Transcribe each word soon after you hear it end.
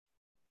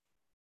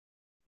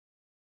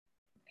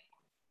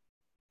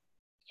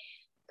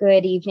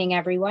Good evening,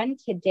 everyone.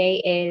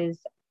 Today is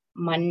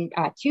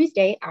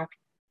Tuesday,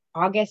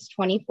 August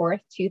 24th,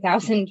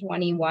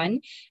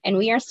 2021, and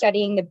we are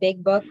studying the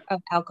Big Book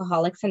of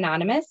Alcoholics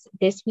Anonymous.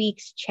 This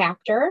week's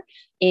chapter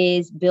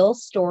is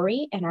Bill's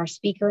story, and our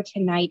speaker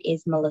tonight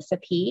is Melissa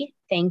P.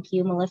 Thank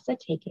you, Melissa.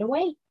 Take it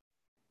away.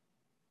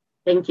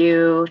 Thank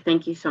you.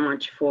 Thank you so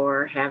much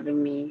for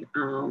having me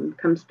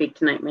come speak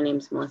tonight. My name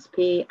is Melissa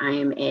P. I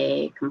am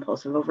a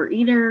compulsive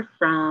overeater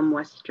from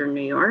Western New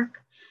York.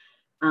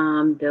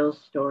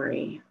 Bill's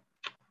story.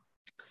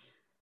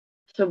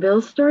 So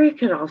Bill's story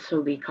could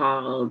also be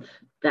called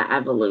the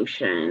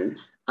evolution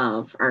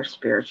of our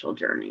spiritual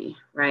journey,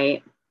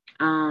 right?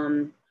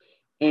 And,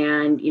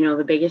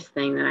 the biggest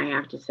thing that I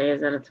have to say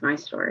is that it's my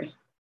story.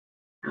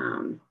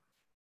 And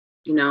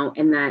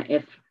that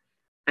if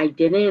I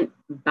didn't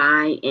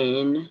buy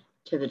in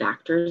to the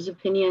doctor's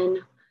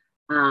opinion,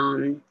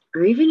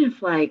 or even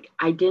if I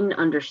didn't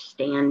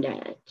understand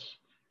it,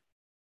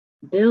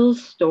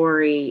 Bill's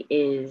story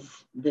is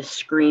the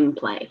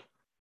screenplay,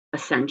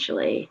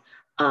 essentially,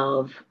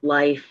 of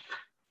life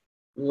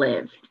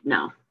lived.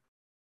 No,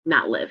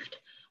 not lived.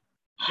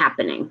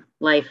 Happening.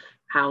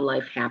 How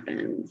life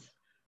happens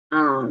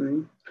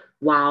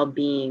while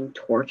being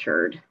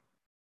tortured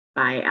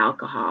by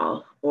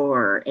alcohol,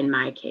 or in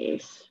my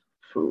case,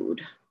 food.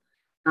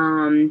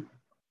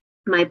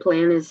 My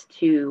plan is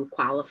to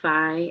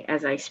qualify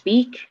as I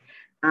speak.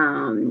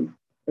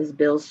 As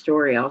Bill's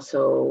story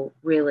also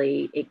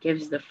it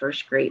gives the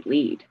first great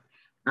lead.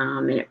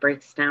 And it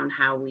breaks down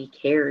how we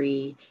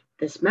carry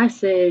this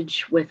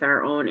message with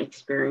our own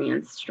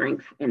experience,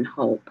 strength, and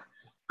hope.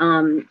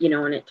 And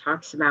it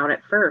talks about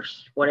at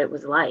first what it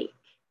was like,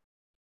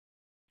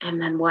 and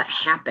then what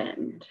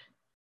happened,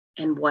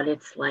 and what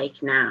it's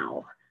like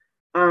now.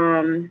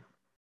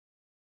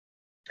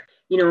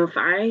 If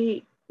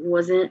I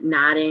wasn't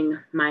nodding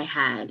my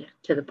head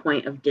to the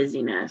point of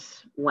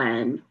dizziness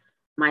when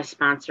my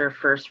sponsor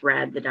first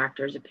read the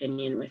doctor's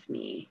opinion with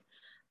me,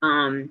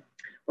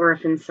 or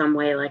if in some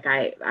way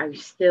I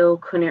still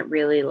couldn't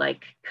really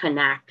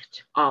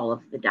connect all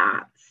of the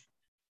dots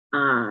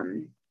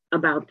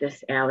about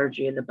this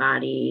allergy of the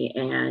body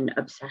and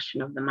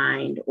obsession of the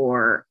mind,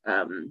 or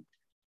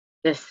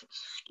this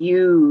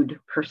skewed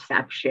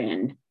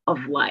perception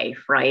of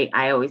life, right?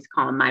 I always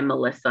call them my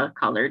Melissa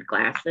colored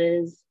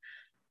glasses.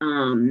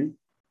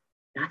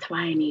 That's why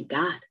I need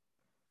God,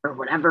 or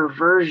whatever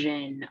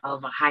version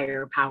of a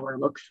higher power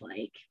looks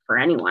like for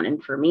anyone.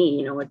 And for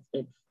me,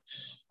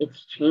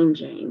 it's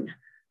changing.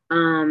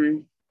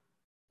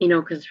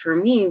 Because for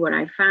me, what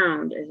I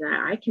found is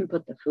that I can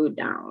put the food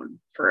down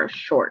for a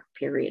short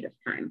period of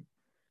time.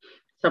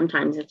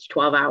 Sometimes it's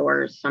 12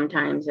 hours,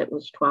 sometimes it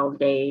was 12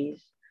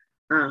 days.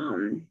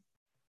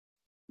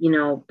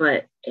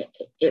 But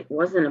it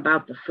wasn't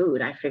about the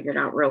food. I figured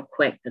out real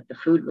quick that the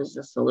food was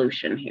the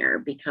solution here,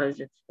 because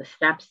it's the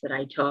steps that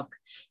I took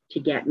to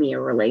get me a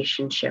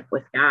relationship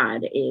with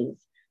God is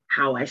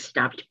how I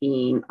stopped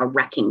being a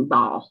wrecking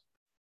ball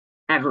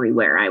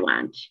everywhere I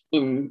went,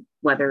 in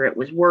whether it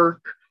was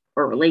work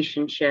or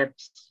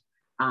relationships,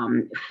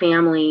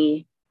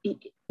 family,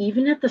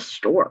 even at the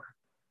store,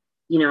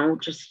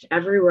 just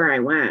everywhere I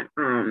went.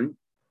 I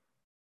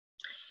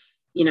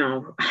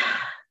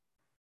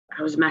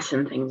was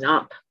messing things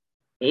up,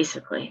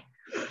 basically.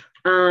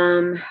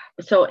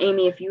 So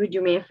Amy, if you would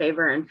do me a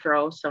favor and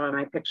throw some of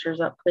my pictures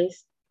up,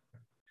 please.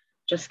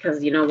 Just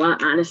because, you know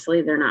what,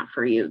 honestly, they're not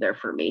for you, they're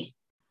for me.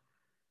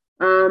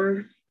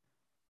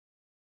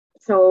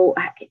 So,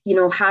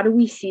 how do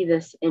we see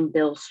this in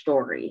Bill's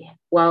story?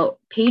 Well,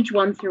 page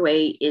 1 through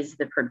 8 is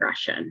the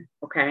progression,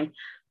 okay?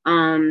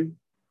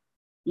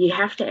 You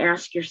have to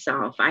ask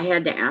yourself, I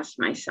had to ask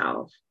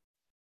myself,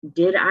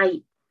 did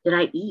I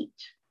eat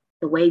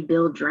the way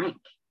Bill drank?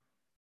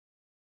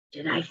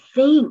 Did I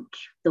think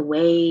the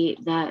way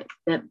that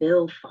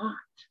Bill thought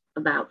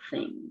about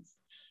things?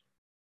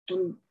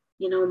 And,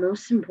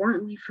 most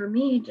importantly for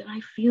me, did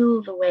I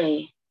feel the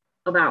way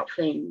about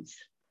things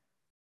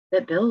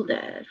that Bill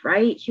did,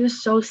 right? He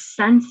was so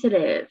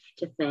sensitive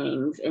to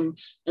things and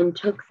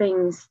took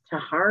things to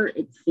heart,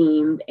 it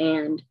seemed.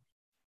 And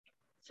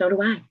so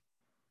do I,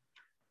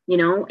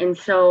 and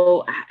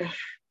so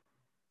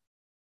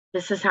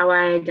this is how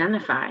I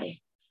identify.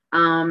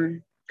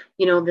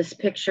 This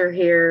picture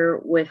here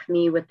with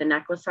me with the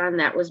necklace on,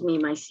 that was me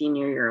my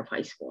senior year of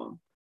high school,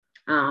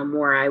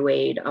 where I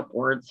weighed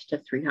upwards to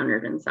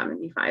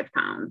 375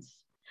 pounds.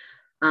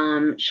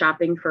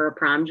 Shopping for a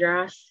prom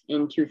dress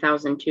in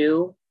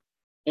 2002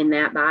 in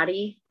that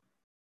body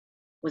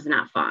was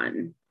not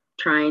fun.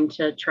 Trying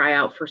to try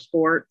out for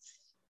sports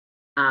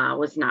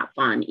was not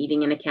fun.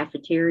 Eating in a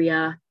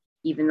cafeteria,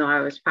 even though I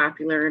was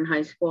popular in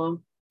high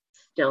school,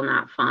 still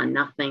not fun.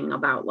 Nothing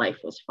about life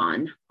was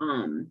fun.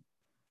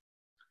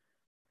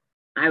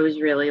 I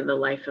was really the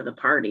life of the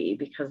party,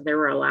 because there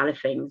were a lot of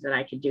things that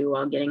I could do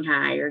while getting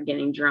high or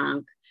getting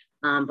drunk.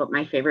 But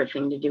my favorite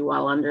thing to do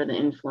while under the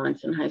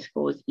influence in high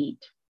school was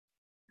eat.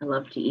 I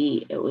love to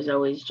eat. It was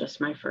always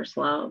just my first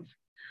love.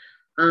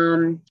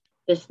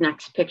 This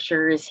next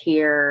picture is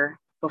here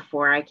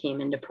before I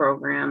came into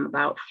program,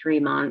 about 3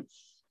 months,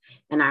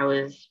 and I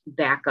was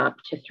back up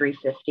to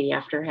 350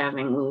 after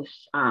having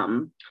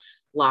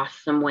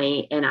lost some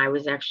weight. And I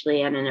was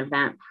actually at an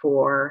event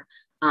for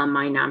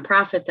my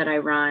nonprofit that I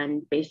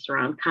run based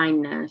around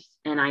kindness.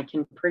 And I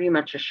can pretty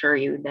much assure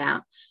you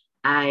that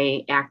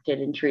I acted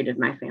and treated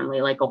my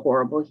family like a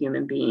horrible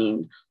human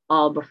being,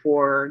 all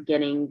before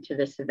getting to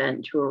this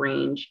event to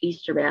arrange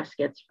Easter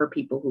baskets for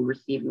people who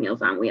receive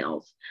Meals on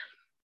Wheels.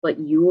 But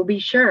you will be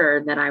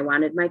sure that I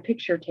wanted my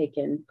picture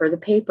taken for the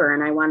paper,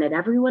 and I wanted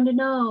everyone to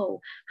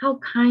know how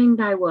kind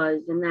I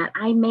was and that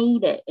I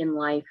made it in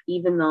life,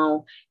 even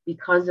though,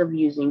 because of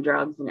using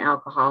drugs and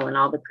alcohol and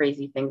all the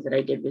crazy things that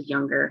I did was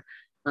younger,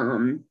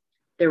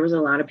 there was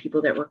a lot of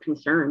people that were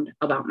concerned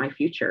about my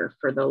future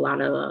for a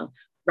lot of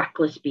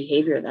reckless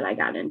behavior that I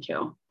got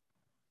into.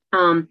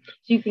 So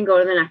you can go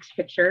to the next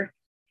picture.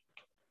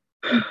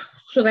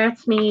 So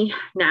that's me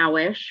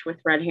nowish with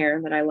red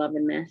hair that I love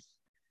and miss.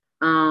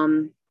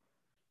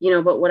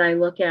 But what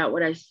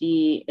I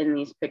see in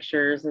these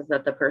pictures is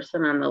that the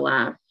person on the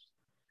left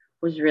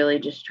was really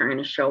just trying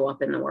to show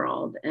up in the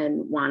world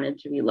and wanted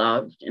to be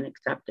loved and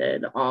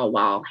accepted, all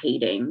while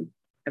hating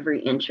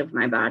every inch of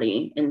my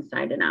body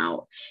inside and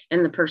out.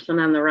 And the person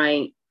on the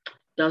right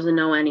doesn't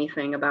know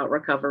anything about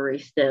recovery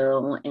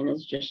still and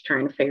is just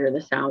trying to figure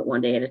this out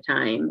one day at a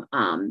time.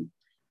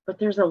 But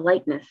there's a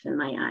lightness in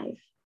my eyes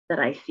that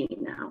I see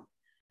now,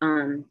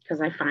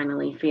 because I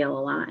finally feel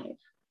alive.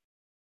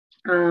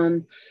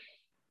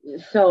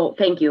 So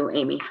thank you,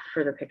 Amy,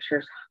 for the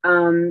pictures.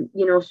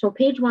 So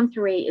page 1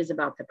 through 8 is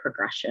about the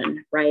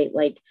progression, right?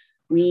 Like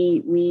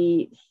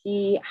we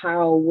see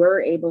how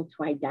we're able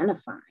to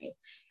identify.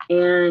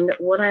 And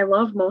what I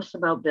love most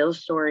about Bill's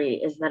story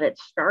is that it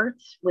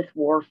starts with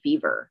war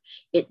fever.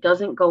 It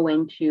doesn't go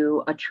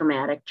into a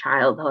traumatic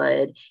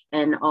childhood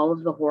and all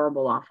of the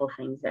horrible, awful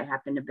things that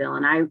happened to Bill.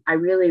 And I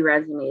really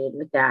resonated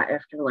with that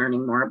after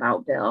learning more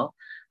about Bill.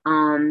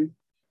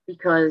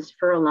 Because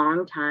for a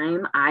long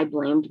time, I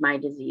blamed my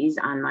disease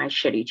on my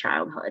shitty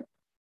childhood.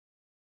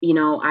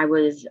 I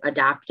was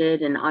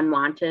adopted and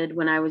unwanted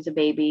when I was a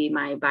baby.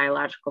 My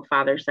biological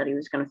father said he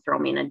was going to throw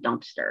me in a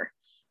dumpster.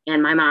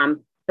 And my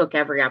mom took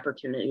every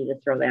opportunity to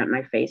throw that in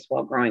my face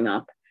while growing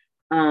up.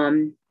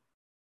 And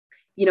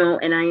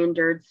I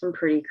endured some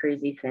pretty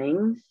crazy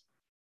things.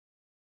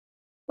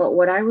 But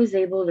what I was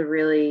able to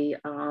really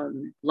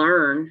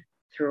learn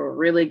through a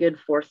really good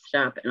 4th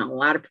step and a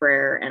lot of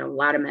prayer and a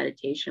lot of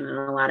meditation and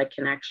a lot of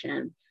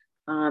connection,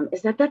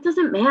 is that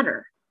doesn't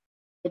matter.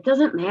 It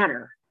doesn't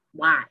matter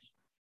why.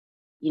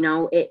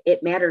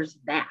 It matters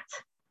that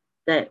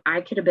I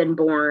could have been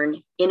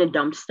born in a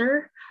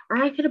dumpster, or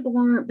I could have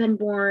been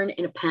born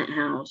in a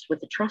penthouse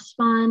with a trust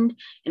fund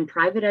and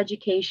private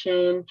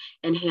education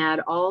and had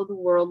all the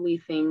worldly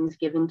things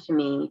given to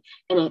me,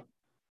 and it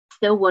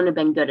still wouldn't have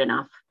been good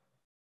enough.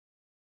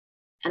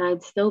 And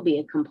I'd still be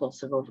a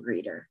compulsive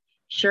overeater.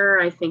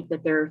 Sure, I think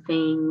that there are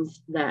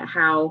things that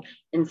how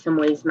in some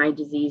ways my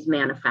disease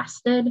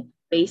manifested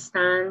based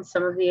on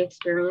some of the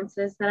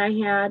experiences that I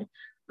had.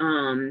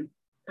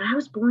 But I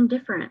was born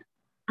different.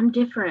 I'm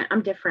different,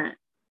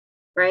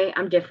 right?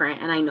 I'm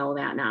different. And I know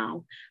that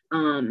now.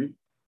 But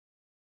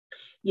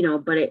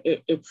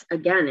it's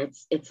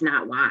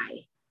not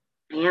why.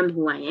 I am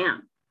who I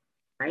am,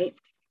 right?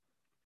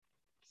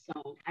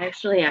 So I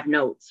actually have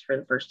notes for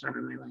the first time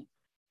in my life.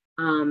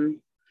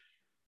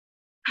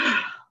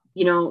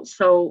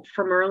 So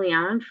from early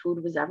on,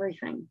 food was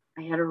everything.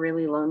 I had a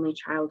really lonely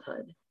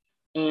childhood.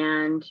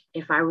 And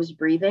if I was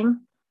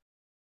breathing,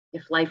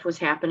 if life was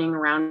happening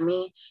around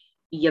me,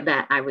 you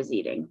bet I was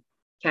eating.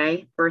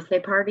 Okay. Birthday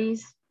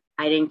parties,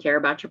 I didn't care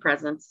about your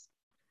presents.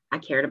 I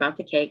cared about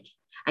the cake.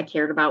 I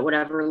cared about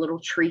whatever little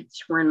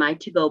treats were in my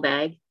to-go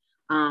bag.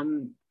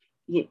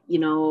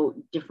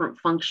 Different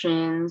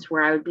functions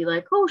where I would be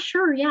like, oh,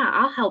 sure. Yeah,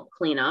 I'll help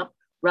clean up.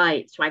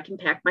 Right. So I can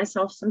pack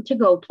myself some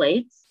to-go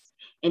plates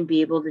and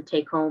be able to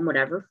take home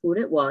whatever food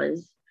it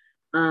was.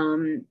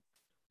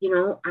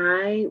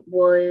 I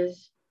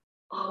was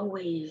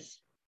always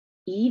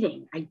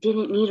eating. I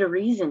didn't need a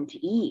reason to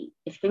eat.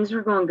 If things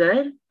were going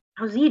good,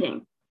 I was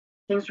eating.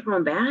 Things were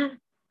going bad,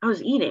 I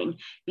was eating,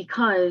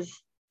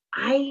 because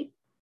I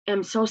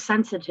am so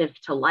sensitive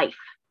to life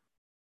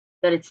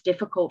that it's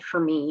difficult for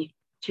me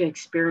to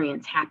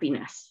experience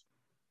happiness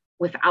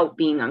without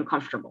being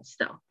uncomfortable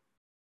still.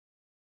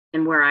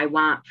 And where I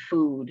want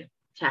food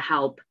to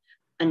help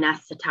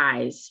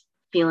anesthetize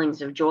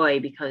feelings of joy,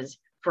 because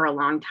for a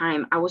long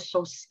time I was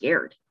so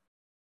scared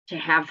to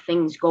have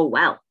things go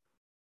well.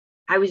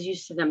 I was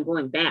used to them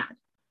going bad.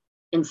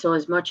 And so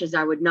as much as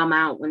I would numb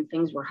out when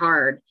things were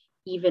hard,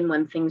 even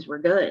when things were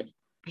good,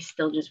 I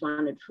still just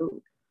wanted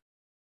food.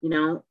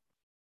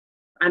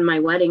 On my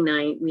wedding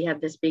night, we had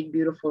this big,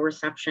 beautiful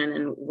reception,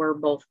 and we're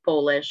both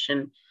Polish,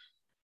 and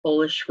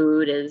Polish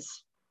food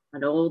is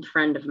an old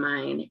friend of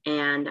mine.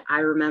 And I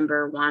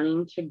remember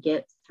wanting to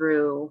get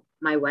through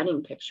my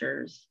wedding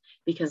pictures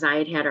because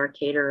I had our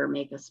caterer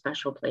make a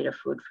special plate of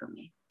food for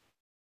me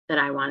that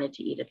I wanted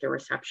to eat at the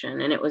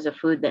reception. And it was a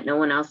food that no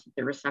one else at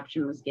the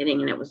reception was getting.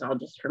 And it was all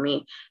just for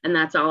me. And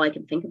that's all I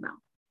could think about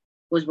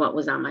was what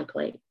was on my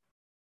plate.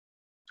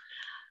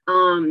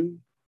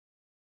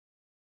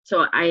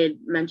 So I had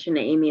mentioned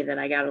to Amy that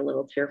I got a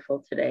little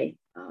tearful today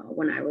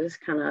when I was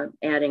kind of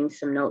adding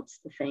some notes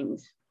to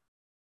things.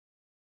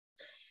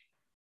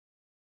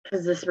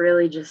 Because this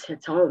really just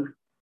hits home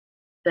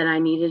that I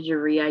needed to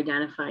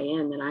re-identify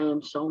in that I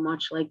am so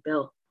much like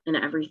Bill in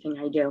everything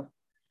I do.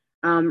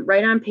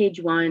 Right on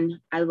page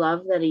 1, I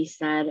love that he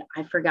said,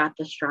 I forgot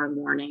the strong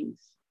warnings.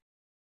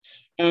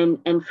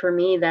 And for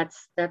me,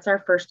 that's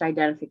our first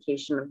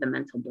identification of the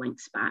mental blank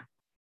spot.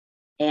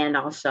 And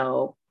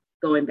also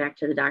going back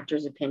to the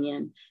doctor's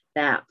opinion,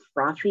 that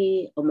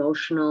frothy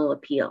emotional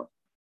appeal.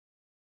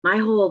 My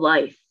whole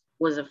life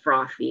was a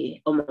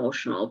frothy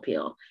emotional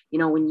appeal. You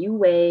know, when you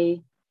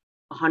weigh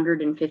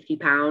 150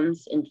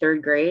 pounds in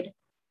 3rd grade,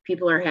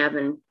 people are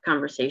having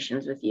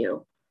conversations with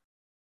you.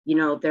 You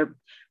know, they're,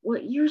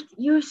 well,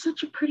 you have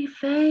such a pretty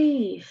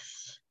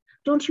face.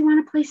 Don't you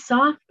want to play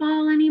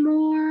softball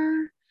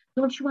anymore?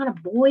 Don't you want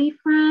a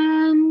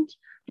boyfriend?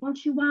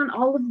 Don't you want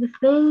all of the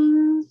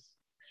things?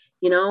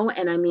 You know,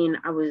 and I mean,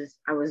 I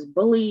was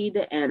bullied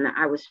and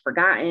I was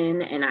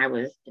forgotten and I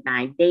was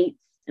denied dates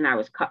and I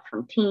was cut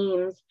from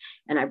teams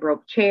and I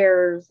broke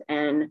chairs,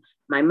 and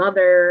my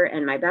mother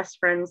and my best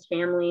friend's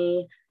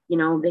family, you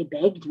know, they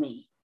begged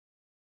me.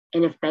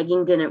 And if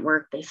begging didn't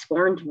work, they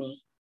scorned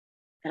me,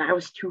 that I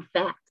was too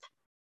fat.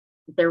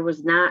 There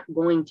was not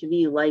going to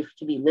be life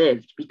to be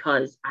lived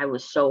because I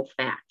was so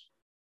fat.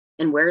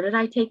 And where did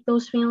I take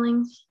those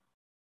feelings?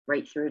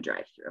 Right through a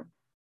drive-through.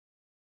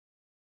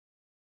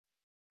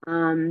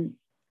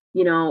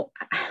 You know,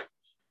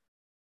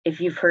 if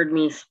you've heard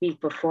me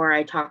speak before,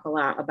 I talk a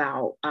lot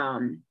about,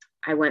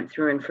 I went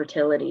through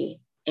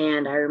infertility,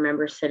 and I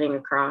remember sitting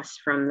across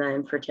from the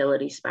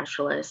infertility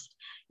specialist,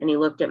 and he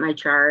looked at my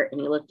chart and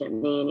he looked at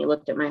me and he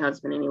looked at my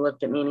husband and he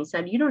looked at me and he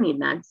said, you don't need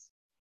meds.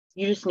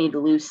 You just need to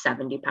lose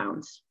 70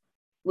 pounds,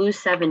 lose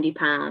 70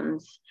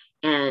 pounds.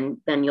 And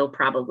then you'll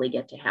probably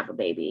get to have a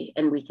baby,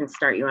 and we can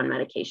start you on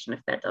medication if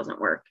that doesn't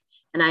work.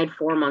 And I had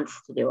 4 months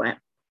to do it.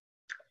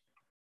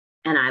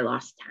 And I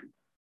lost 10.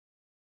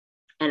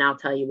 And I'll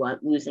tell you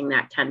what, losing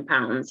that 10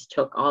 pounds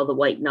took all the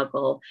white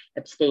knuckle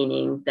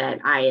abstaining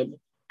that I had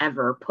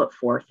ever put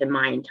forth in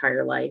my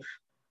entire life,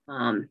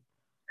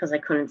 because I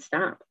couldn't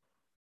stop.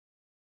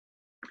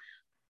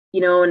 You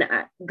know, and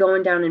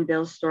going down in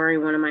Bill's story,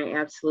 one of my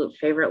absolute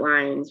favorite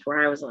lines where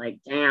I was like,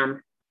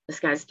 damn, this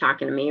guy's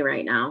talking to me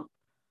right now,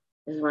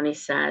 is when he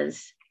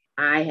says,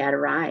 I had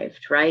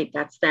arrived, right?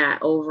 That's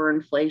that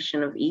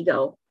overinflation of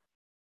ego,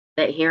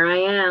 that here I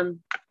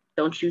am.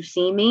 Don't you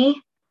see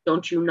me?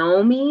 Don't you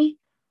know me?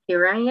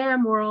 Here I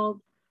am, world.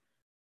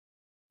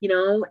 You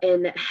know,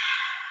 and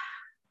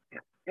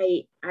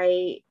I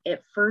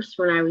at first,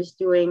 when I was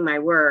doing my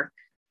work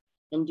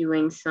and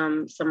doing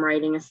some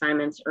writing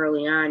assignments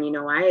early on, you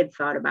know, I had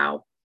thought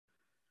about,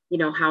 you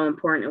know, how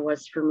important it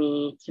was for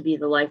me to be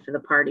the life of the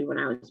party when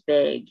I was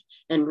big,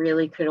 and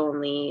really could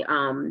only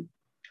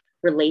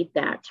relate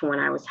that to when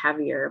I was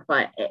heavier.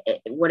 But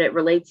what it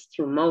relates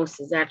to most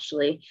is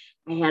actually,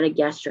 I had a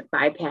gastric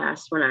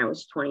bypass when I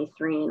was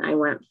 23, and I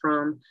went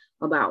from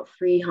about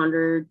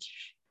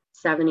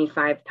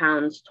 375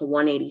 pounds to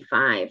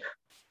 185.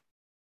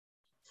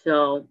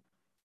 So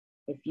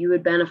if you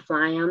had been a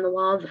fly on the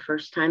wall the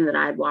first time that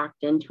I'd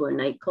walked into a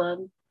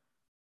nightclub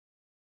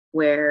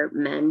where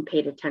men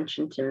paid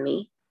attention to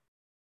me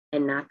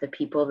and not the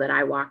people that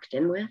I walked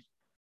in with,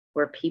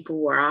 where people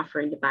were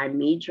offering to buy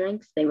me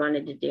drinks, they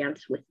wanted to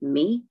dance with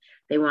me,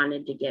 they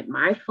wanted to get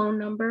my phone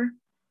number,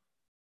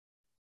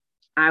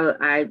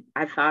 I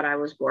thought I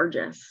was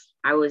gorgeous.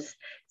 I was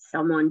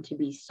someone to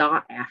be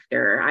sought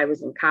after. I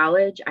was in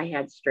college, I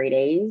had straight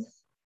A's,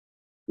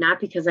 not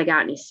because I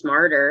got any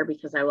smarter,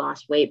 because I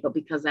lost weight, but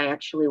because I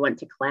actually went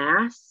to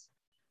class,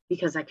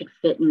 because I could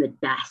fit in the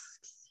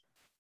desks.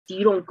 So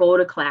you don't go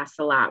to class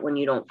a lot when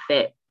you don't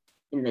fit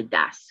in the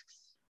desks.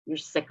 You're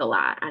sick a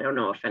lot. I don't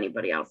know if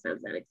anybody else has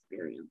that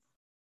experience.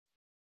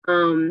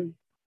 You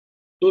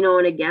know,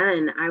 and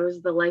again, I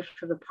was the life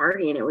of the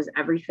party, and it was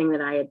everything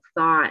that I had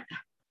thought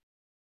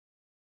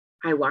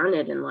I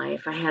wanted in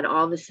life. I had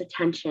all this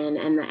attention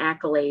and the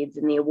accolades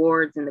and the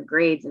awards and the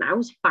grades, and I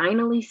was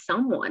finally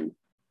someone.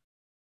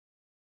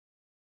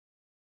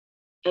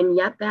 And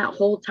yet that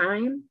whole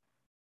time,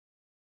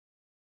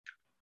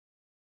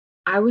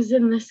 I was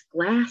in this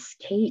glass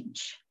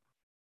cage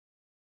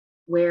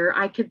where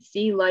I could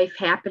see life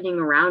happening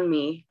around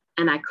me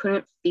and I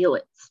couldn't feel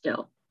it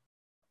still.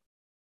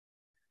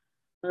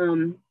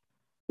 You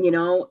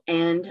know,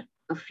 and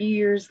a few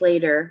years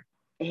later,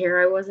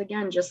 here I was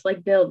again, just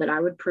like Bill, that I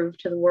would prove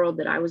to the world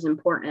that I was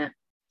important.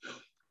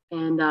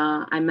 And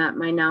I met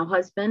my now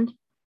husband,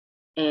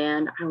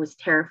 and I was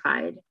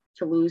terrified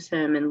to lose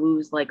him and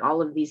lose like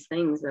all of these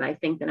things that I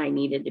think that I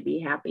needed to be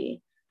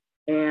happy.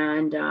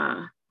 And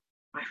I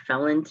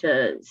fell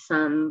into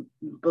some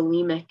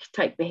bulimic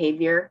type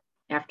behavior.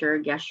 After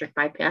a gastric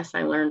bypass,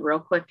 I learned real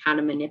quick how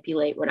to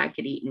manipulate what I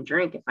could eat and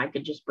drink if I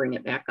could just bring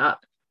it back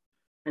up.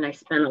 And I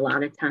spent a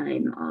lot of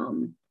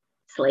time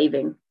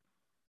slaving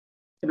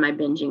to my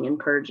binging and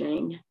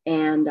purging.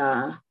 And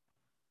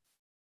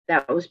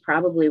that was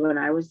probably when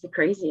I was the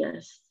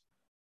craziest.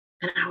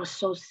 And I was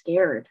so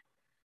scared,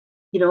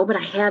 but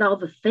I had all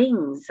the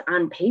things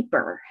on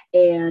paper,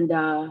 and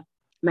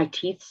my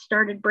teeth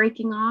started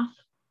breaking off.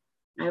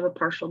 I have a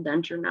partial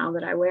denture now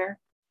that I wear,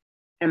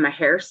 and my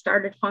hair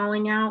started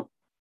falling out.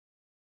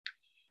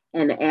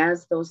 And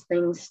as those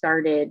things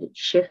started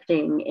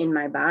shifting in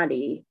my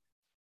body,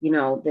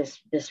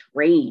 this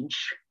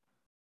rage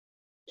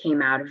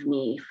came out of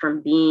me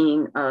from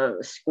being a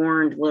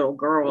scorned little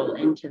girl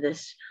into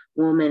this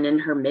woman in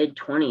her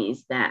mid-20s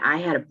that I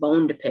had a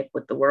bone to pick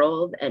with the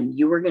world, and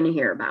you were going to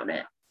hear about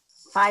it.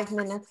 5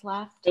 minutes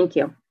left. Thank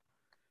you.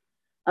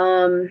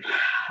 And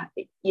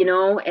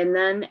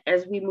then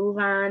as we move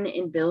on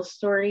in Bill's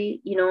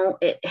story,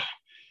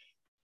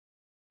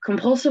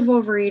 compulsive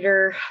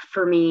overeater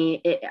for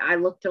me, I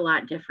looked a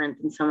lot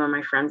different than some of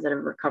my friends that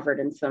have recovered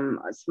in some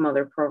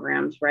other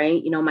programs,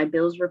 right? My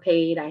bills were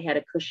paid. I had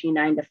a cushy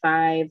 9 to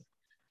 5.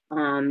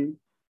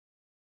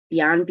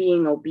 Beyond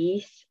being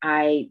obese,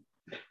 I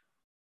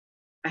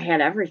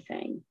had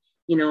everything,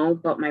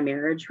 but my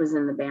marriage was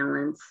in the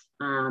balance.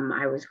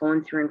 I was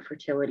going through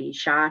infertility,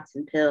 shots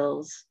and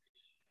pills.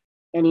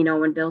 And,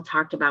 when Bill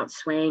talked about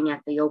swaying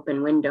at the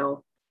open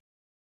window,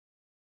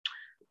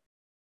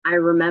 I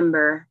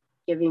remember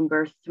giving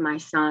birth to my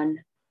son,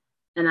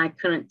 and I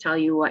couldn't tell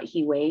you what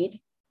he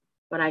weighed,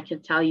 but I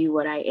could tell you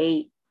what I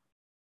ate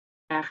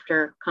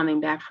after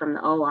coming back from the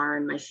OR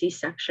and my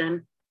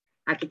C-section.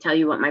 I could tell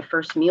you what my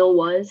first meal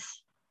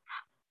was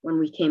when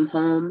we came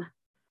home,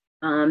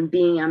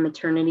 being on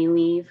maternity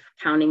leave,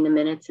 counting the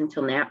minutes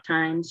until nap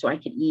time so I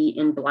could eat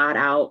and blot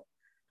out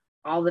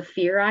all the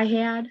fear I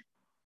had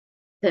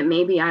that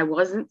maybe I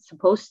wasn't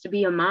supposed to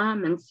be a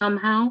mom, and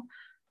somehow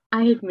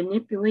I had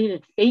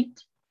manipulated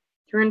fate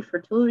through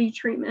infertility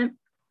treatment,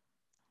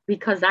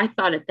 because I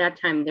thought at that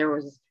time there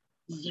was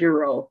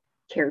zero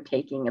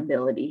caretaking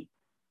ability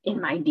in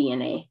my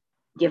DNA,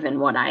 given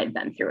what I had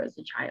been through as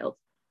a child.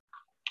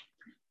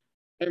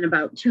 And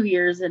about 2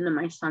 years into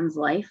my son's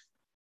life,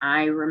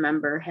 I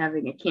remember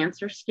having a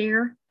cancer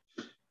scare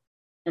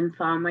and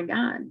thought, oh my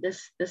God,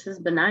 this is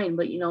benign,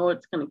 but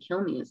what's going to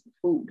kill me is the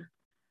food.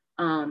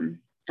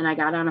 And I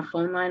got on a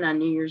phone line on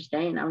New Year's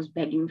Day, and I was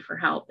begging for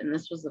help. And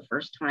this was the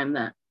first time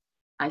that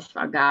I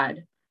saw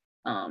God.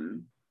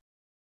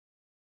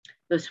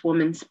 This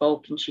woman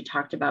spoke, and she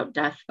talked about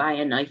death by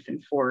a knife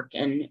and fork,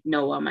 and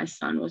Noah, my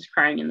son, was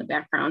crying in the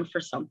background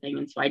for something.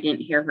 And so I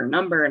didn't hear her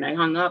number, and I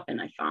hung up,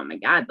 and I thought, oh my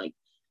God, like,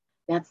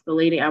 that's the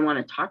lady I want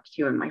to talk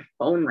to. And my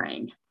phone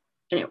rang,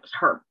 and it was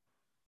her.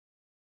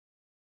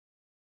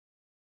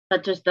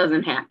 That just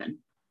doesn't happen.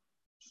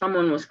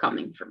 Someone was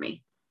coming for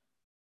me.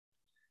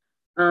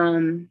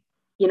 And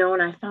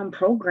I found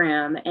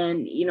program,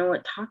 and,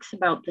 it talks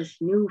about this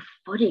new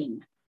footing.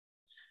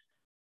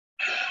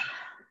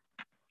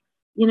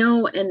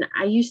 And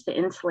I used to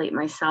insulate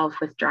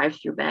myself with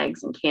drive-through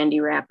bags and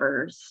candy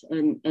wrappers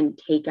and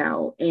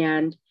takeout.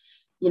 And,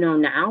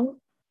 now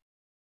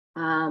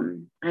I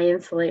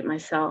insulate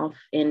myself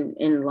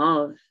in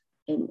love,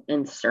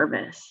 in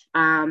service.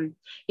 And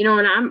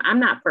I'm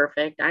not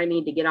perfect. I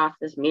need to get off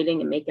this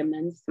meeting and make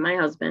amends to my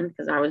husband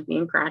because I was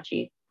being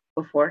crotchety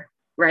before,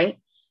 right?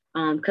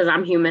 Because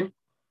I'm human.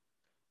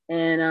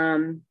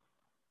 And,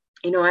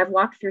 I've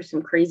walked through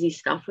some crazy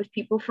stuff with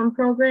people from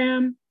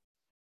program.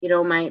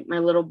 My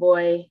little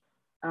boy,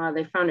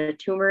 they found a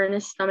tumor in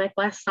his stomach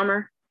last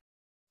summer.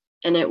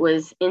 And it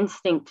was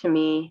instinct to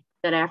me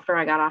that after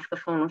I got off the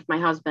phone with my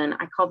husband,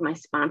 I called my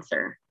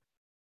sponsor.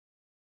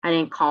 I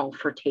didn't call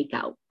for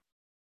takeout.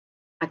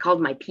 I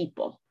called my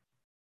people.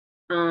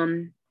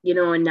 And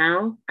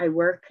now I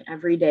work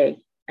every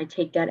day. I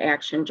take that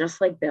action, just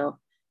like Bill,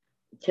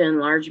 to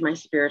enlarge my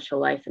spiritual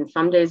life. And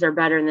some days are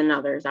better than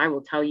others. I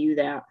will tell you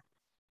that.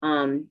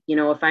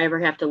 If I ever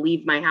have to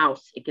leave my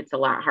house, it gets a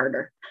lot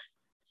harder.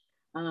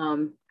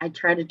 I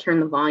try to turn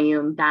the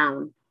volume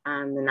down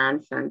on the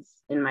nonsense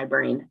in my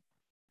brain,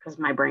 because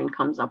my brain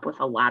comes up with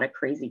a lot of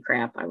crazy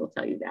crap. I will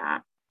tell you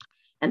that.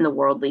 And the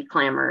worldly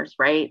clamors,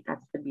 right?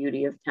 That's the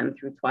beauty of 10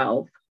 through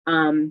 12.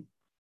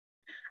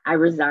 I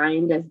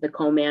resigned as the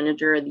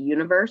co-manager of the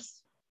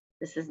universe.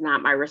 This is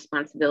not my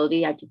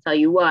responsibility. I can tell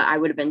you what, I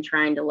would have been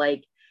trying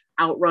to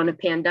outrun a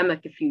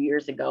pandemic a few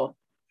years ago.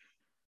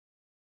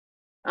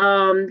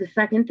 The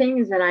second thing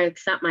is that I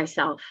accept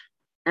myself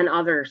and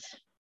others.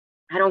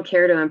 I don't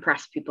care to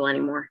impress people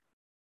anymore.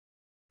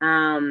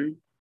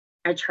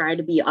 I try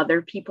to be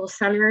other people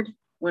centered.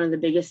 One of the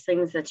biggest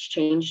things that's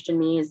changed in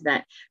me is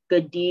that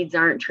good deeds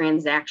aren't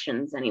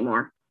transactions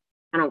anymore.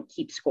 I don't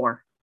keep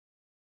score.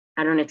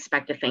 I don't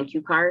expect a thank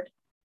you card.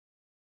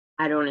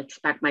 I don't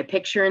expect my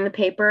picture in the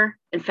paper.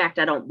 In fact,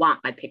 I don't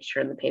want my picture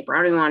in the paper. I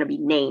don't even want to be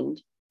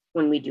named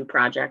when we do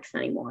projects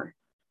anymore.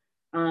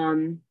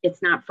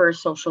 It's not for a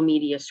social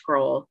media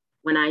scroll.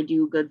 When I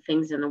do good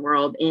things in the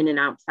world, in and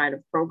outside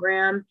of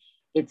program,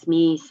 it's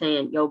me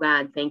saying, yo,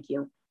 God, thank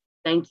you.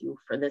 Thank you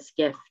for this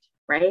gift,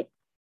 right?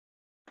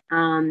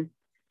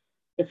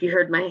 if you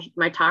heard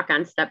my talk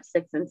on step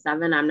 6 and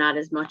 7, I'm not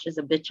as much as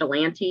a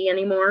vigilante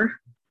anymore.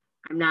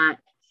 I'm not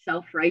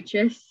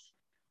self-righteous,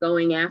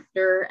 going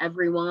after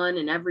everyone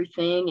and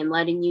everything and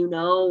letting you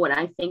know what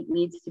I think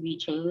needs to be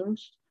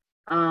changed.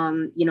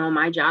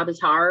 My job is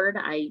hard.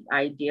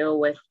 I deal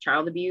with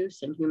child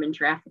abuse and human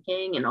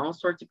trafficking and all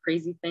sorts of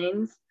crazy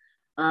things.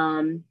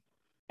 And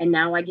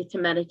now I get to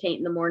meditate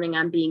in the morning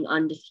on being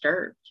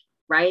undisturbed,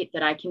 right?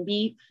 That I can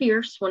be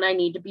fierce when I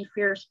need to be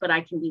fierce, but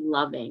I can be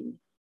loving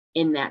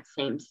in that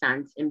same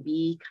sense and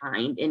be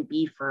kind and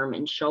be firm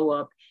and show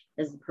up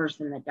as the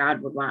person that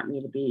God would want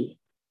me to be.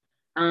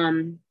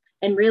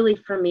 And really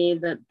for me,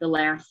 the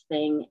last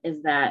thing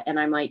is that, and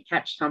I might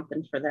catch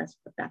something for this,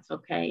 but that's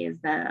okay, is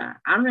that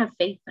I don't have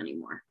faith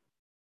anymore.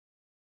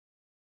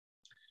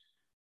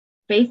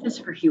 Faith is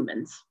for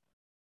humans.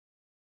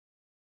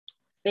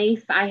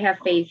 I have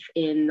faith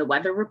in the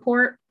weather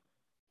report.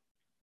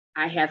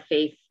 I have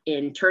faith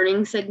in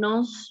turning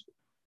signals.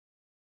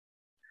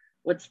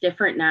 What's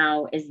different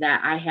now is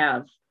that I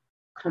have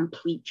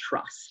complete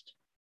trust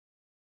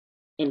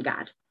in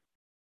God,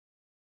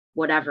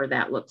 whatever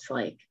that looks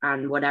like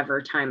on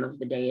whatever time of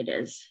the day it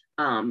is.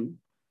 I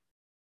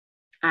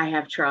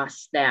have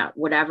trust that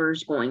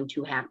whatever's going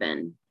to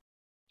happen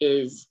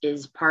is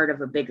part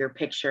of a bigger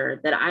picture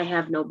that I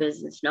have no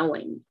business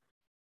knowing.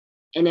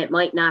 And it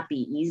might not be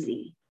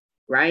easy,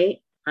 right?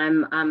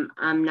 I'm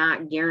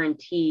not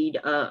guaranteed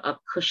a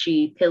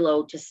cushy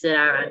pillow to sit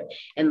on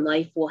and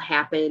life will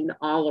happen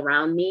all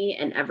around me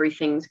and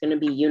everything's going to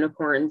be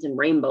unicorns and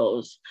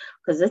rainbows,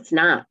 because it's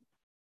not.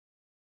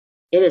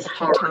 It is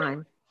hard.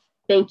 Time.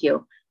 Thank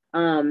you.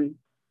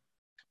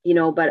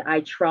 But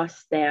I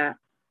trust that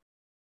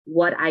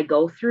what I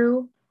go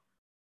through,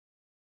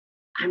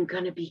 I'm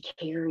going to be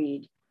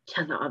carried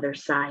to the other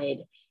side,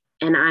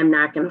 and I'm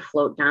not going to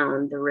float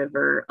down the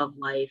river of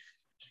life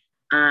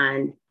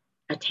on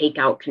a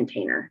takeout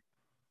container.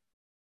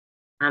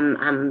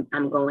 I'm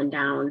going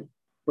down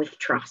with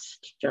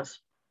trust, just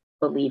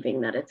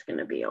believing that it's going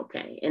to be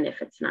okay. And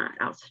if it's not,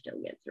 I'll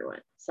still get through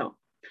it. So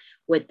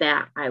with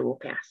that, I will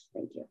pass.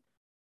 Thank you.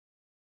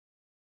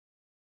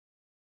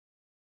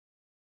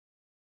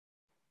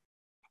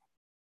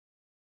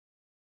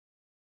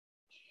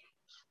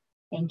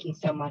 Thank you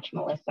so much,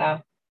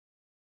 Melissa.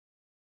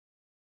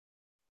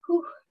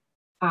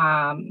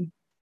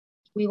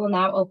 We will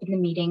now open the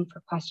meeting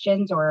for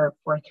questions or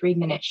for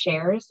 3-minute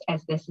shares.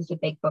 As this is a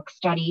big book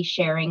study,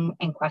 sharing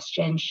and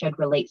questions should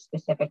relate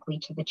specifically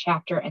to the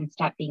chapter and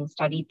step being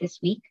studied this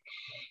week.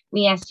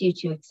 We ask you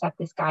to accept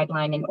this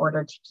guideline in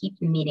order to keep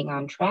the meeting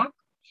on track.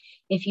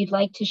 If you'd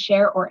like to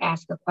share or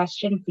ask a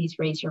question, please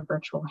raise your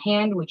virtual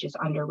hand, which is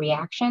under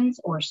reactions,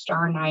 or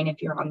 *9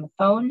 if you're on the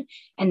phone,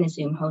 and the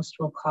Zoom host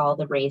will call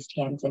the raised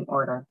hands in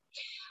order.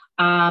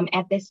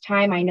 At this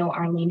time, I know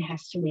Arlene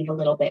has to leave a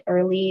little bit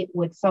early.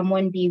 Would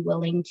someone be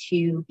willing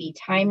to be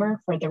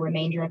timer for the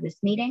remainder of this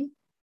meeting?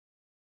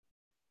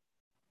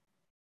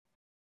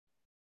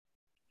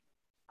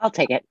 I'll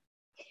take it.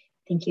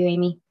 Thank you,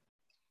 Amy.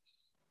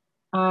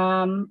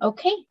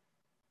 Okay,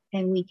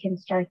 and we can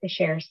start the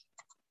shares.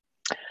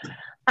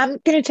 I'm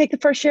going to take the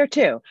first share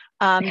too.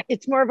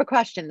 It's more of a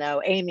question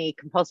though. Amy,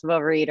 compulsive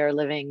overeater,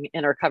 living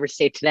in a recovery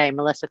state today.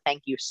 Melissa,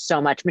 thank you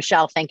so much.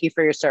 Michelle, thank you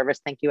for your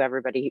service. Thank you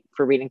everybody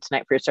for reading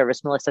tonight for your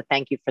service. Melissa,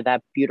 thank you for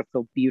that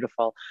beautiful,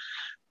 beautiful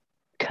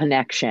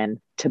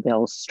connection to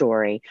Bill's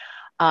story.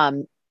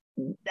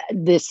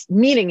 This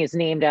meeting is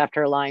named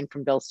after a line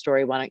from Bill's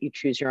story, "Why don't you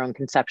choose your own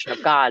conception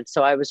of God?"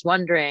 So I was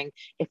wondering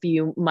if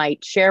you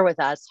might share with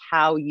us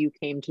how you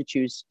came to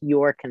choose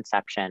your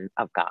conception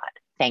of God.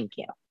 Thank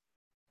you.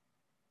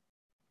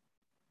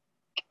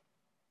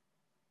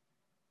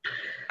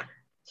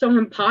 So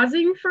I'm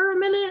pausing for a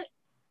minute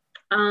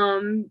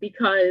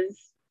because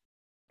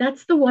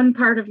that's the one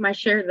part of my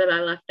share that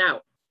I left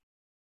out.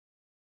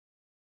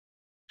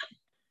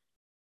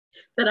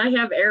 That I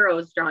have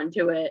arrows drawn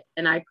to it,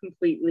 and I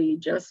completely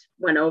just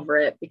went over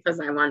it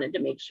because I wanted to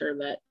make sure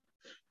that,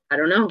 I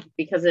don't know,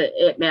 because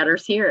it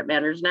matters here, it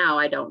matters now,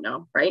 I don't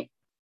know, right?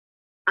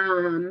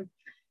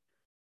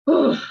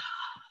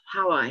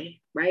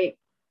 Right?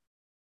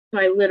 So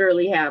I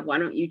literally have, why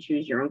don't you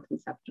choose your own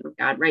conception of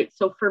God, right?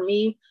 So for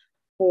me,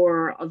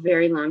 for a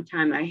very long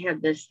time, I had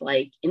this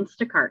like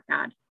Instacart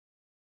God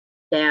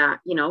that,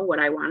 what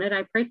I wanted,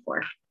 I prayed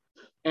for.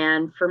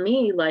 And for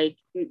me, like,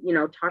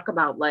 talk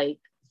about like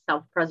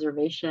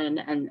self-preservation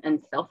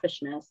and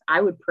selfishness.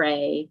 I would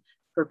pray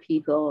for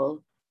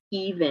people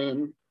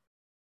even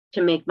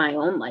to make my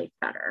own life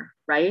better,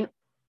 right?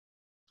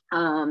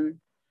 And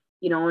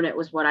it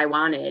was what I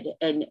wanted.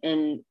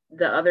 And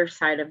the other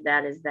side of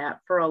that is that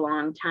for a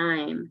long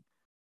time,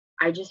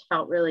 I just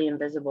felt really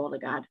invisible to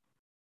God,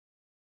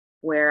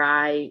 where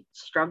I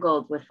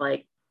struggled with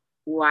like,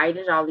 why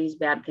did all these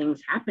bad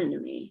things happen to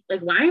me?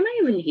 Like, why am I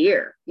even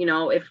here?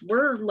 If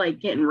we're like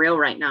getting real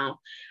right now,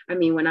 I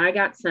mean, when I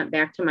got sent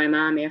back to my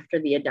mom after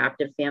the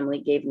adoptive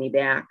family gave me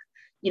back,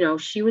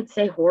 she would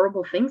say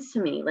horrible things to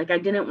me. Like, I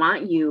didn't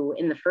want you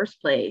in the first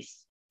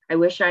place. I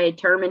wish I had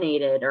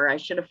terminated, or I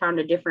should have found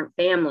a different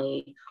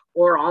family,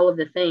 or all of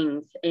the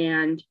things.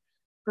 And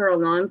for a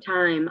long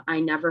time, I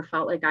never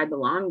felt like I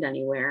belonged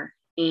anywhere.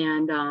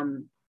 And,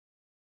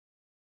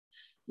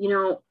 you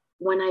know,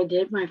 when I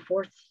did my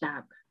fourth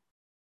step,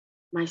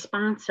 my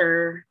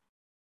sponsor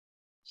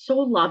so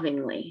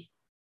lovingly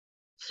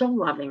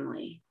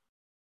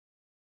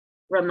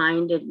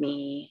reminded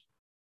me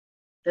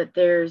that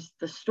there's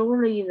the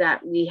story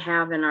that we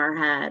have in our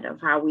head of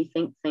how we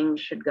think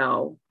things should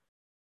go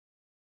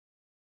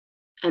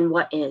and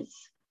what is.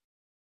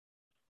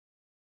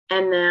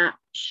 And that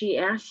she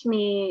asked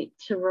me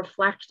to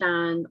reflect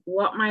on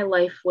what my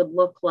life would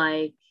look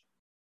like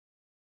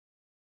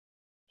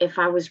if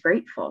I was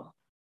grateful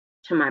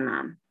to my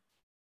mom.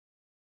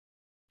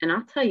 And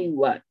I'll tell you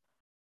what,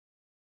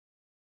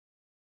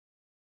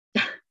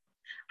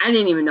 I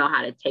didn't even know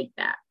how to take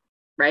that,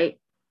 right?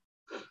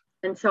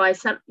 And so I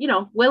said, you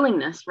know,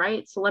 willingness,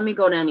 right? So let me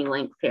go to any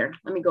length here.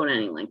 Let me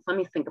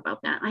think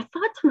about that. I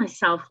thought to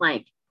myself,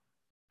 like,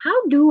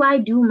 how do I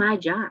do my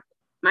job,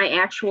 my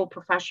actual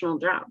professional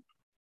job?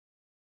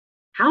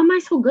 How am I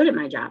so good at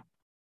my job?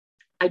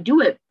 I do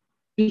it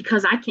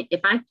because I can,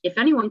 if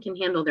anyone can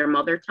handle their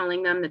mother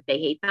telling them that they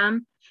hate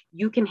them,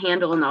 you can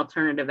handle an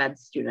alternative ed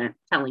student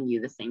telling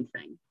you the same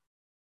thing.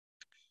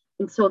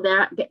 And so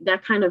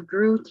that kind of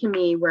grew to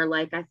me where,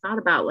 like, I thought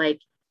about,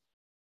 like,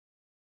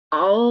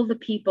 all the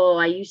people,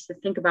 I used to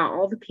think about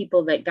all the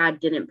people that God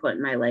didn't put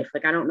in my life.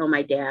 Like, I don't know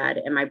my dad,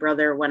 and my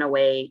brother went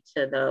away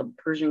to the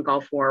Persian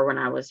Gulf War when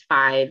I was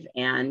 5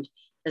 and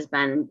has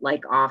been,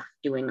 like, off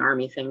doing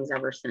army things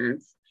ever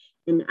since.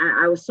 And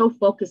I was so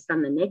focused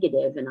on the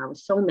negative, and I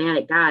was so mad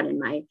at God, and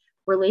my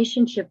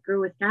relationship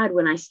grew with God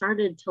when I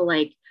started to,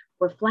 like,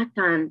 reflect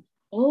on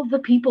all of the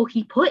people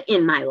he put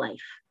in my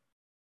life.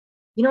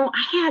 You know,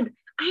 I had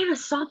a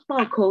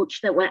softball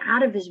coach that went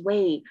out of his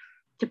way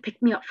to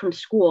pick me up from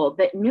school,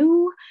 that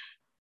knew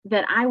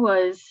that I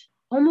was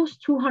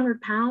almost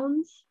 200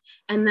 pounds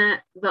and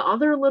that the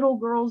other little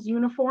girls'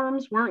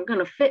 uniforms weren't going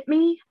to fit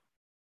me.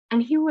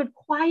 And he would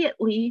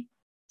quietly,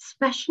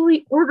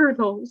 specially order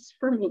those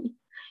for me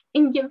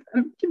and give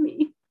them to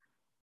me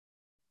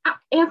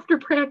after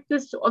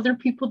practice, so other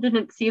people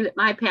didn't see that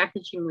my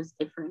packaging was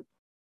different.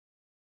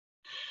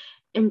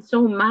 And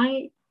so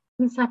my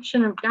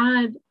conception of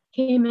God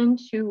came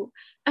into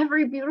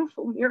every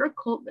beautiful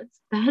miracle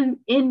that's been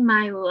in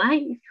my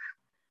life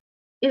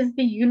is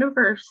the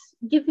universe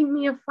giving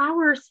me a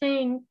flower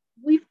saying,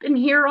 we've been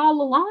here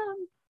all along.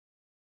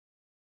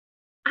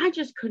 I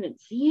just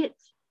couldn't see it.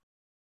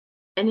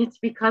 And it's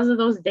because of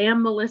those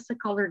damn Melissa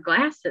colored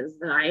glasses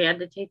that I had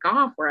to take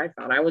off, where I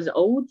thought I was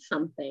owed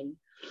something,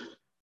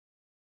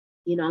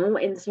 you know?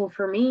 And so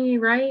for me,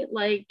 right,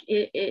 like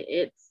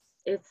it's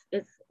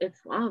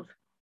love.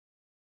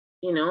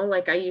 You know,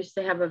 like, I used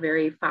to have a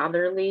very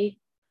fatherly,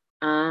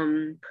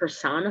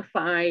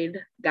 personified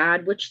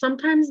God, which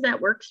sometimes that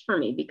works for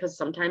me because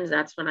sometimes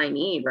that's what I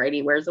need, right?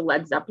 He wears a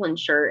Led Zeppelin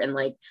shirt and,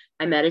 like,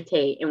 I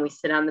meditate and we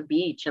sit on the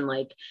beach and,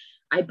 like,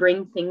 I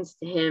bring things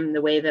to him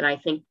the way that I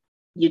think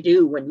you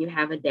do when you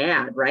have a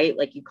dad, right?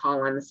 Like, you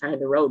call on the side of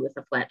the road with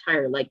a flat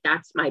tire. Like,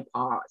 that's my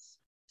pause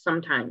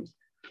sometimes.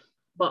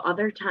 But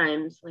other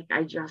times, like,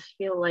 I just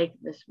feel like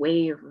this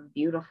wave of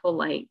beautiful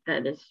light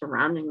that is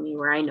surrounding me,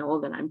 where I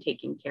know that I'm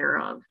taken care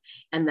of,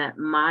 and that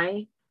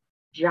my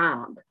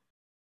job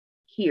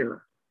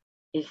here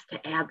is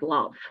to add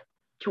love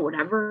to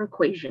whatever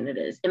equation it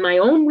is in my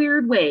own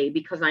weird way,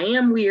 because I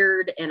am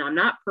weird and I'm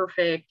not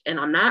perfect and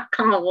I'm not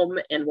calm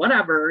and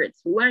whatever.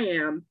 It's who I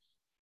am.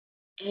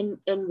 And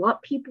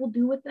what people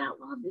do with that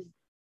love is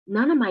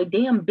none of my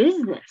damn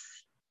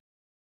business.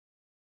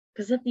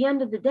 Because at the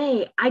end of the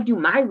day, I do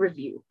my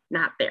review,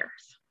 not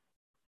theirs.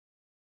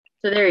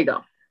 So there you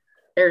go.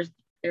 There it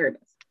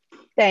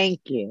is.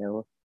 Thank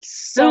you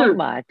so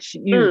much,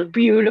 you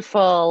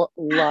beautiful,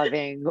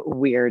 loving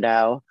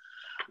weirdo.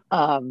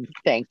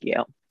 Thank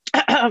you.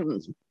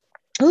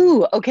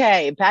 Ooh,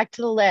 okay, back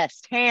to the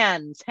list.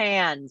 Hands,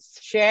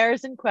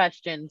 shares and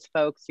questions,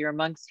 folks. You're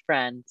amongst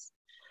friends.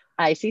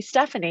 I see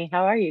Stephanie.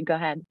 How are you? Go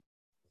ahead.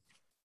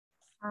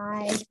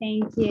 Hi,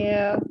 thank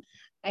you.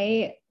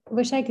 I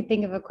wish I could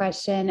think of a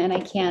question and I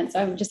can't, so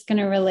I'm just going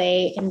to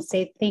relate and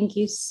say thank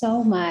you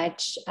so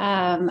much.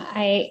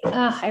 I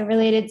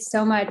related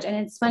so much, and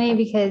it's funny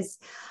because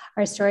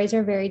our stories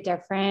are very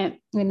different.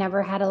 We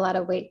never had a lot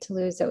of weight to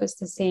lose. It was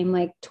the same,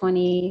 like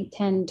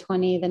 10,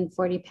 20, then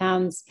 40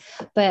 pounds.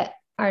 But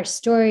our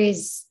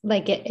stories,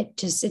 like it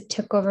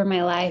took over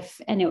my life,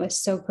 and it was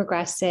so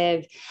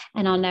progressive.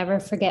 And I'll never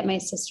forget my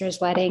sister's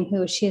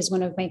wedding, she is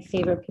one of my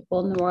favorite people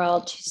in the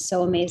world. She's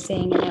so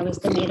amazing. And I was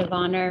the maid of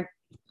honor.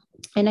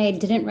 And I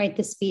didn't write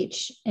the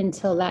speech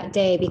until that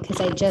day because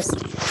I just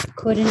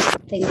couldn't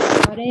think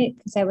about it,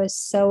 because I was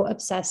so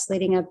obsessed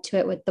leading up to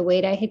it with the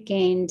weight I had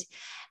gained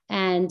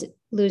and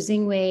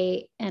losing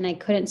weight, and I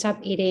couldn't stop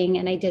eating,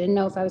 and I didn't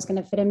know if I was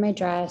going to fit in my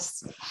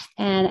dress,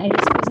 and I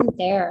just wasn't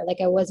there.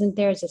 Like, I wasn't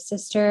there as a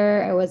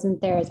sister. I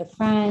wasn't there as a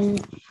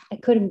friend. I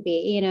couldn't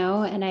be,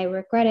 and I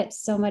regret it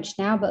so much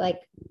now, but like,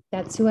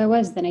 that's who I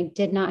was then. I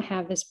did not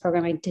have this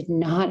program. I did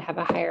not have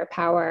a higher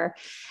power.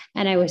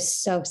 And I was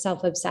so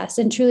self-obsessed,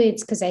 and truly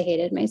it's because I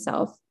hated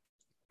myself.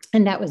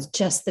 and that was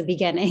just the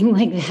beginning.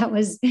 Like that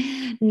was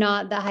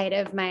not the height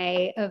of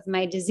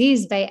my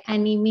disease by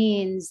any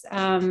means.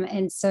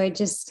 And so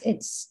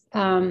it's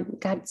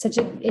God,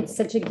 it's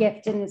such a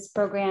gift in this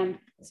program.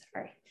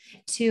 Sorry,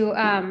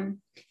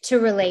 to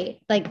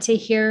relate, like to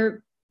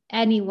hear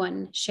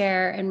anyone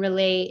share and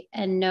relate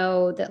and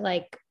know that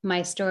like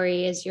my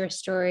story is your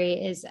story,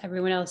 is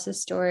everyone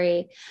else's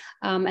story.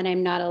 And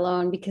I'm not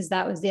alone, because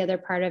that was the other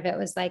part of it,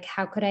 was like,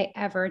 how could I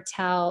ever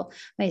tell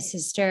my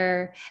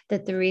sister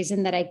that the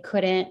reason that I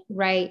couldn't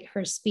write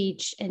her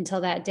speech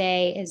until that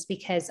day is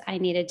because I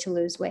needed to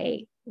lose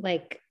weight?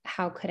 Like,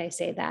 how could I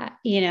say that,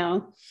 you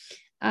know?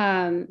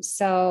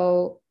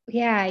 So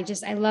yeah,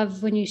 I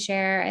love when you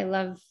share. I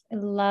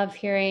love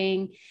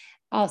hearing,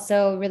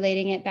 also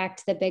relating it back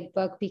to the big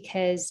book,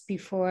 because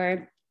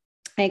before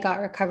I got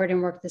recovered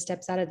and worked the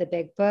steps out of the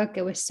big book,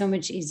 it was so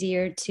much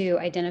easier to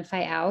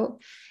identify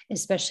out,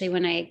 especially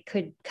when I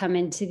could come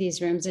into these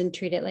rooms and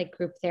treat it like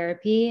group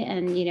therapy.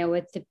 And, you know,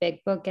 with the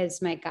big book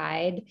as my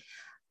guide,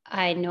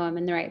 I know I'm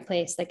in the right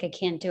place. Like I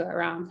can't do it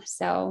wrong.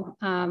 So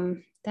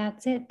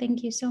that's it.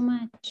 Thank you so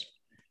much.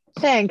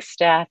 Thanks,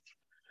 Steph.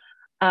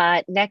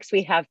 Next,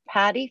 we have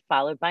Patty,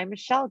 followed by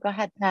Michelle. Go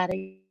ahead,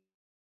 Patty.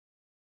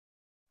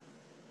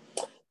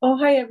 Oh,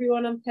 hi,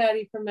 everyone. I'm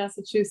Patty from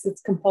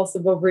Massachusetts,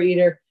 compulsive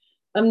overeater.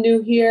 I'm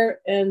new here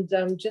and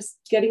just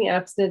getting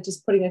abstinent,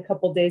 just putting a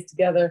couple days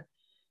together.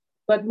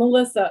 But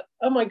Melissa,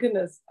 oh my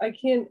goodness, I'm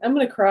going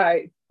to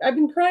cry. I've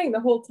been crying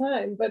the whole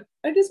time, but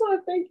I just want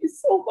to thank you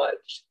so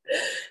much.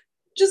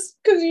 Just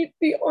because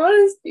the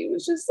honesty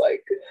was just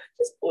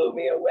blew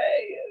me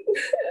away.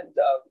 And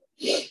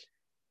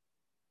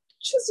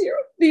just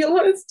the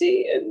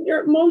honesty and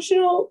your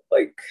emotional,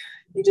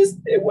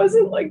 it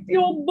wasn't like the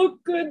old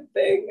look good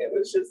thing. It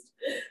was just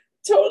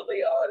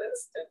totally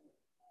honest. And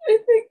I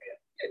think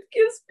it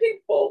gives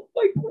people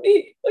like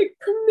me,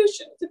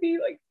 permission to be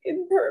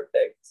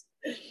imperfect.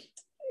 You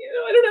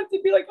know, I don't have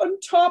to be on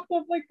top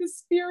of the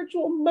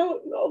spiritual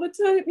mountain all the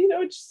time. You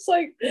know, it's just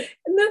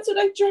and that's what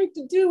I tried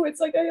to do.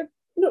 It's I have,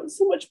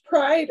 so much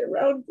pride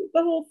around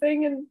the whole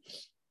thing. And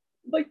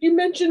you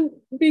mentioned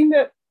being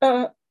that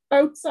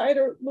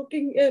outsider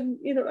looking in,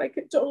 I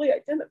could totally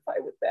identify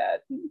with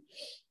that. And,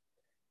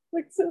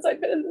 since I've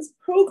been in this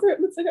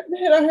program, it's I've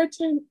had a hard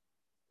time,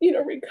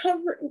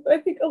 recovering. But I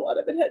think a lot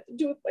of it had to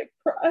do with my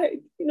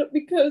pride,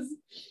 because,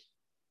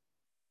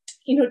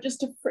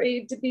 just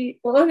afraid to be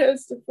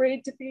honest,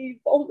 afraid to be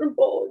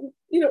vulnerable,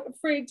 and,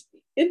 afraid to be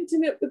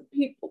intimate with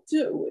people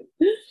too.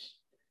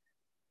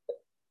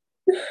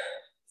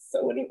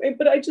 So anyway,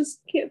 but I just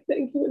can't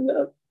thank you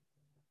enough.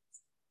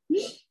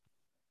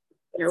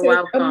 You're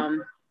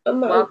welcome.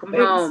 Welcome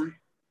home.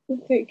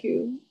 Thank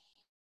you.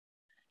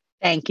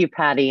 Thank you,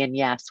 Patty. And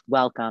yes,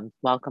 welcome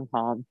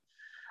home.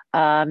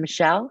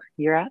 Michelle,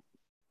 you're up.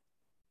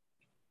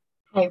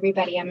 Hi,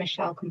 everybody. I'm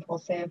Michelle,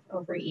 compulsive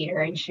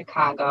overeater in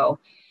Chicago.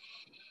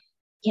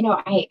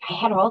 I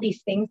had all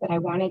these things that I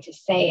wanted to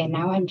say, and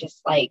now I'm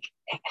just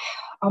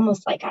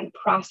almost on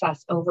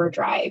process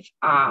overdrive.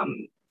 I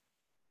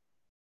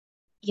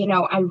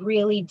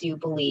really do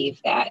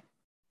believe that,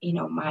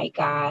 my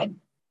God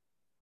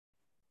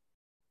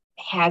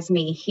has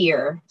me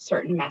hear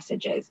certain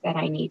messages that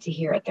I need to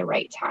hear at the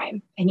right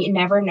time. And you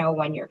never know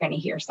when you're going to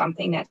hear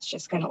something that's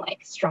just going to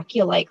struck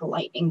you like a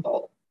lightning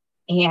bolt.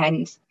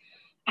 And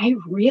I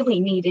really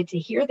needed to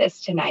hear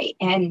this tonight.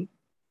 And,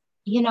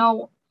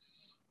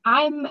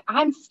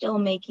 I'm still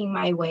making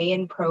my way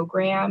in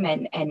program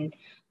and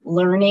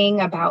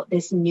learning about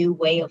this new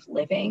way of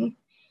living.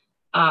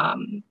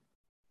 But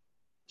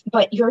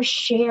your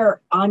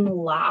share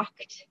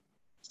unlocked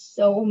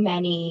so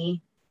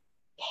many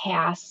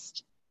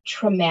past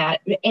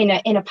traumatic, in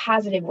a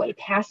positive way,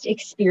 past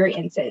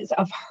experiences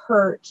of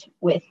hurt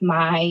with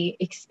my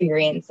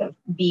experience of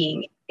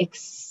being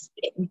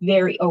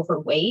very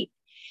overweight,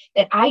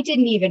 that I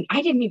didn't even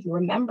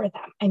remember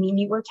them. I mean,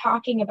 you were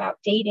talking about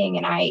dating,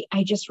 and I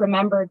just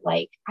remembered,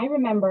 I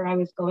remember I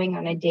was going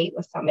on a date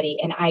with somebody,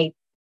 and I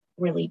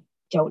really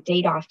don't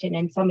date often.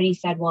 And somebody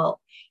said, well,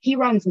 he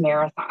runs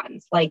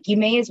marathons. You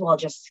may as well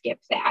just skip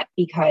that,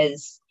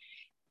 because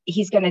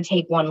he's going to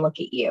take one look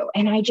at you.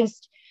 And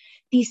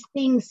these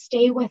things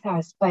stay with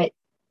us. But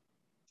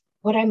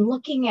what I'm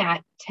looking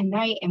at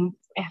tonight, and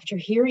after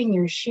hearing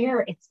your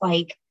share, it's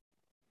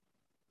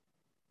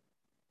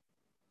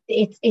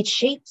it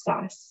shapes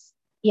us.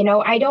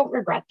 I don't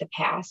regret the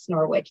past,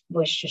 nor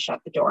wish to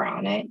shut the door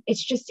on it.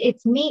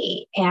 It's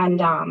me.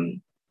 And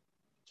I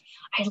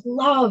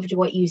loved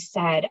what you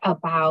said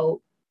about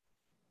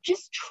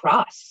just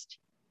trust.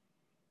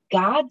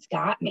 God's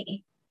got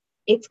me.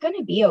 It's going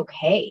to be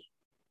okay,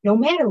 no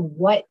matter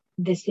what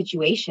the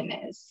situation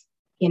is.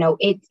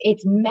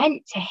 It's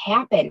meant to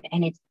happen,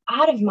 and it's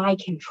out of my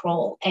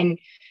control. And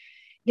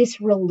this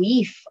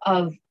relief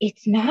of,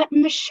 it's not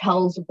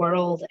Michelle's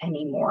world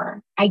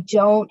anymore. I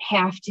don't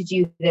have to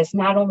do this,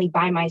 not only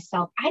by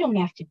myself. I don't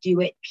have to do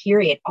it,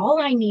 period.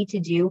 All I need to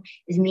do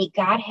is meet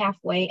God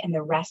halfway, and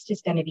the rest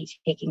is going to be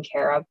taken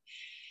care of.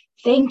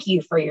 Thank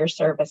you for your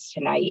service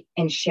tonight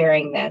and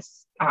sharing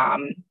this.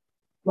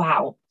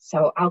 wow.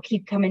 So I'll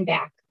keep coming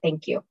back.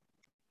 Thank you.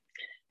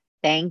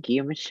 Thank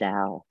you,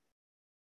 Michelle.